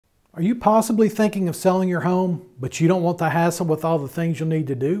Are you possibly thinking of selling your home, but you don't want the hassle with all the things you'll need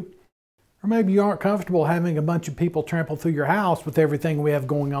to do? Or maybe you aren't comfortable having a bunch of people trample through your house with everything we have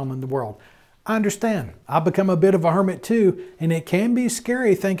going on in the world. I understand. I've become a bit of a hermit too, and it can be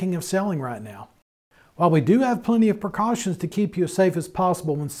scary thinking of selling right now. While we do have plenty of precautions to keep you as safe as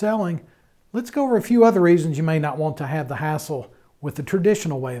possible when selling, let's go over a few other reasons you may not want to have the hassle with the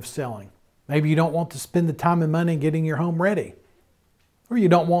traditional way of selling. Maybe you don't want to spend the time and money getting your home ready. Or you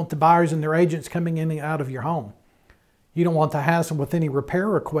don't want the buyers and their agents coming in and out of your home. You don't want the hassle with any repair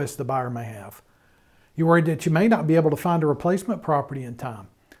requests the buyer may have. You're worried that you may not be able to find a replacement property in time.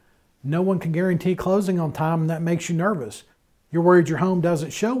 No one can guarantee closing on time, and that makes you nervous. You're worried your home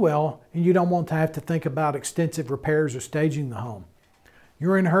doesn't show well, and you don't want to have to think about extensive repairs or staging the home.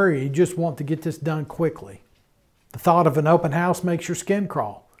 You're in a hurry. You just want to get this done quickly. The thought of an open house makes your skin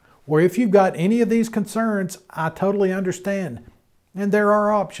crawl. Or if you've got any of these concerns, I totally understand. And there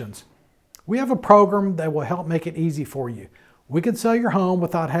are options. We have a program that will help make it easy for you. We can sell your home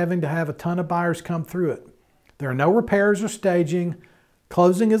without having to have a ton of buyers come through it. There are no repairs or staging.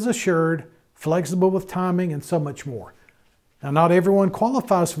 Closing is assured, flexible with timing, and so much more. Now, not everyone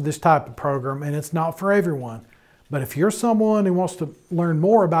qualifies for this type of program, and it's not for everyone. But if you're someone who wants to learn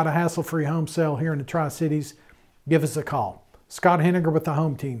more about a hassle-free home sale here in the Tri-Cities, give us a call. Scott Henniger with the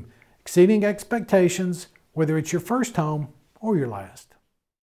Home Team. Exceeding expectations, whether it's your first home or your last.